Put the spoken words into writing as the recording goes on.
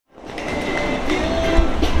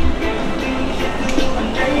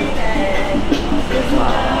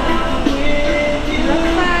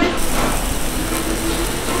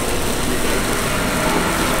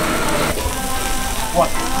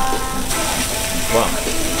Wow.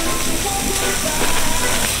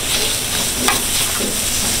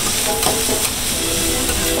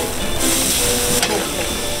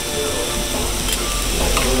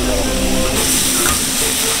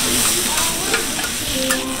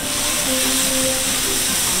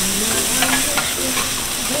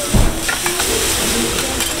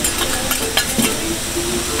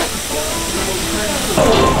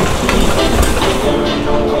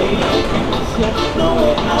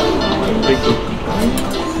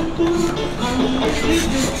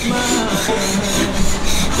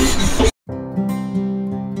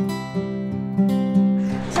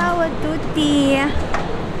 Ciao a tutti!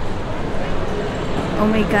 Oh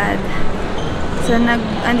my god. So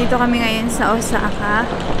andito kami ngayon sa Osaka.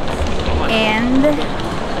 And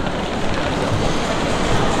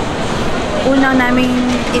unang namin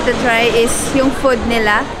ito-try is yung food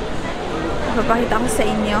nila. Papakita ko sa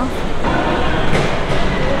inyo.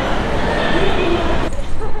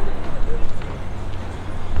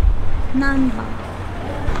 Nanba.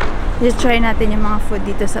 Let's try natin yung mga food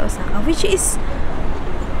dito sa Osaka, which is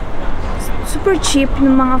super cheap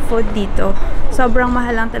ng mga food dito. Sobrang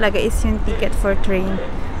mahal lang talaga is yung ticket for train.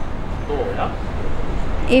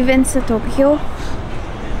 Even sa Tokyo,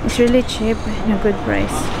 it's really cheap and a good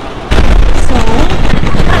price. So,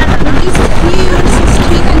 with this huge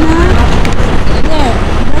street na there,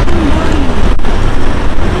 Dotonbori.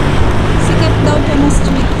 Sikat daw siya na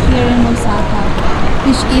street here in Osaka.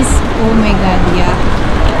 Which is, oh my god, yeah.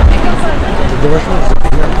 I can see that.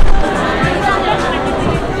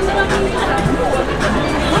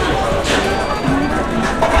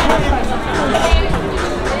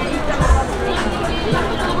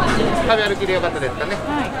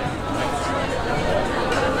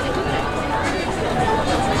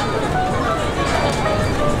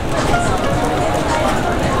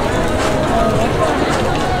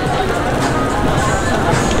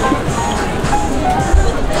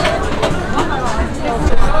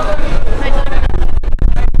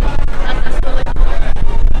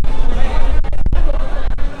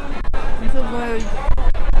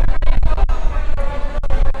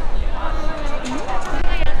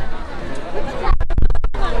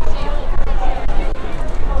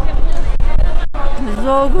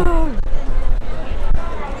 So good.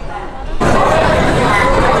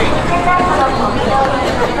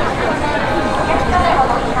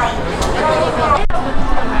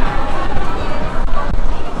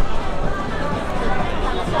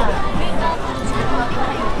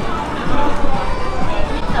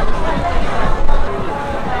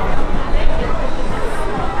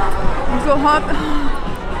 It's so hot.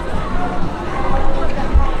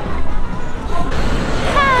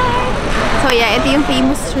 So yeah, ito yung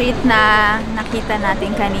famous street na nakita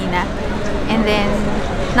natin kanina. And then,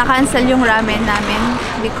 na-cancel yung ramen namin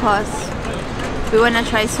because we wanna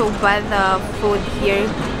try so bad the food here.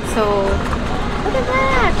 So, look at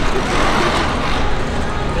that!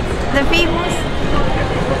 The famous...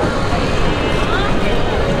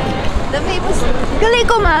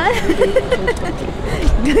 Galikoman!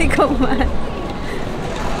 Galikoman!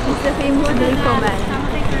 It's the famous Galikoman.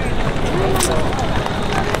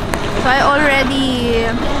 So I already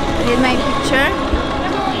did my picture.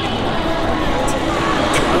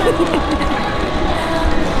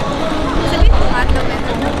 It's a bit hot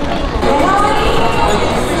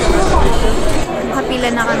Nakapila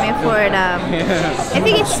na kami for the, I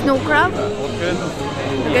think it's snow crab.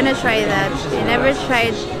 We're gonna try that. I never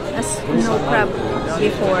tried a snow crab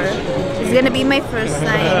before. It's gonna be my first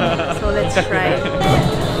time. So let's try.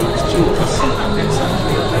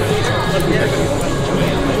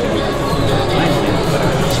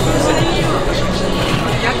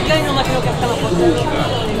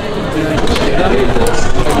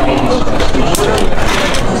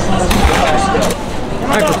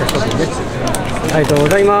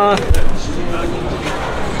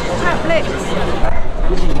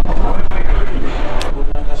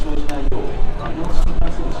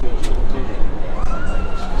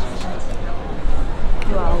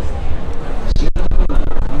 Wow.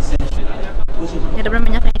 Hirap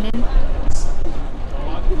naman niya kainin.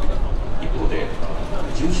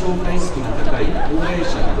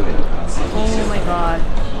 Oh my god.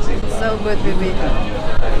 So good, baby.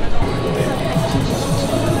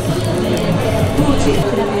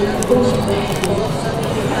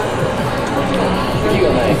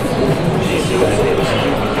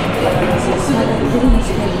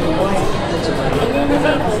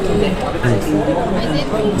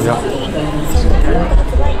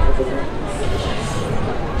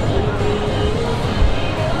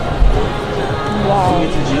 Wow.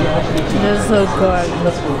 This is so good.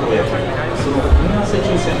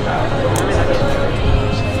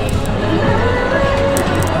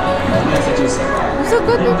 so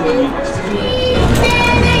good looking.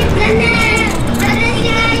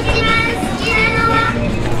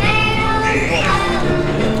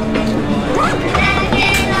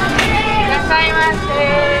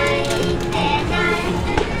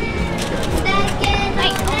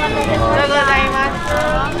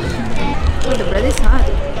 Oh, the bread is hot.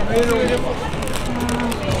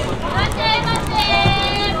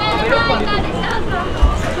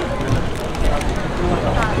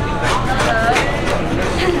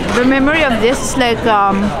 The memory of this is like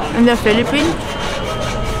in the Philippines.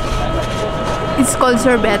 It's called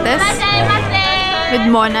sorbetes with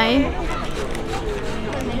monay.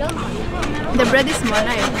 The bread is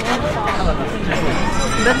monay.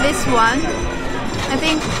 But this one, I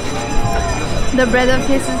think the bread of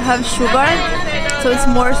his have sugar, so it's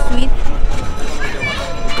more sweet.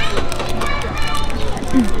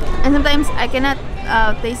 And sometimes I cannot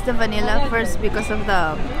taste the vanilla first because of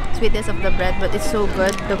the sweetness of the bread, but it's so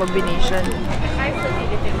good, the combination.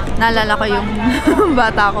 Naalala ko yung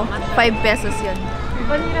bata ko, 5 pesos yun.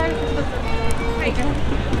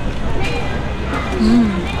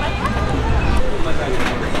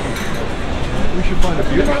 We should find a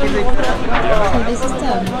beauty. So this is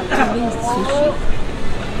the sushi.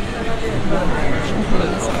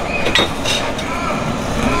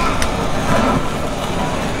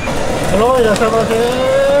 Hello, いらっしゃいませ。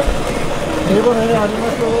英語の絵あり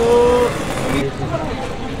ますよ。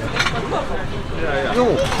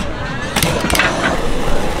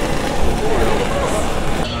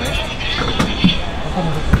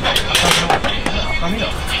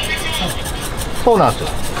そうなんですよ。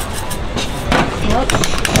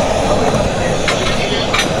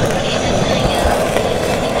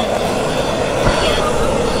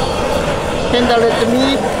テンダーレッドミ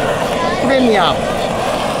ートプレミアム。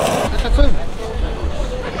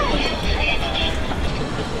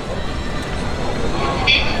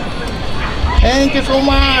Thank you so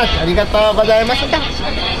much. ありがとうございました。お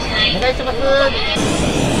願いします。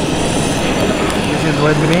This is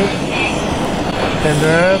red meat,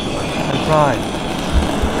 tender, and fried.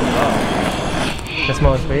 The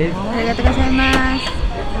smallest please. ありがとうございます。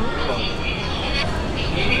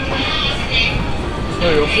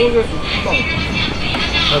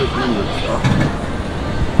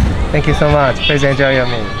Thank you so much. Please enjoy your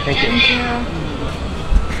meal. Thank you.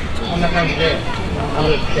 こんな感じで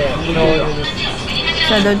炙って。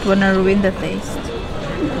So I don't wanna ruin the taste.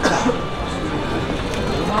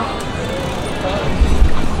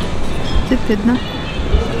 Is it good na?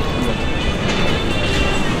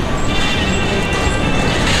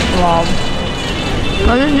 Wow.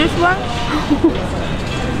 What is this one?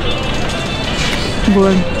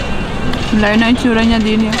 Good. Layo na yung tsura niya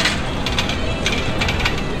din yan.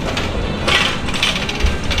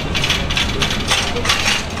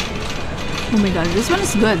 Oh my god, this one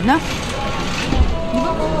is good, na?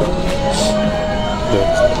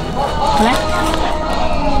 これ？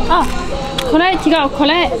あ、これ違う、こ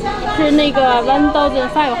れ是那个1,500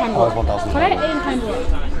これ800。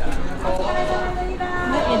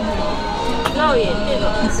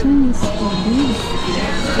This one is good.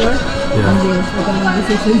 Sure?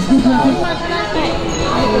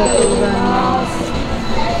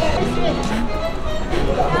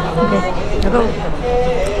 Okay, go.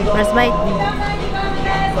 First bite.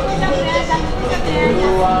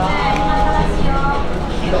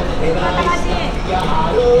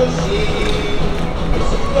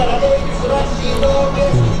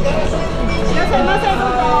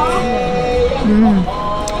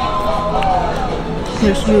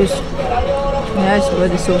 There's juice. Yeah, it's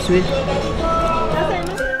good. It's so sweet.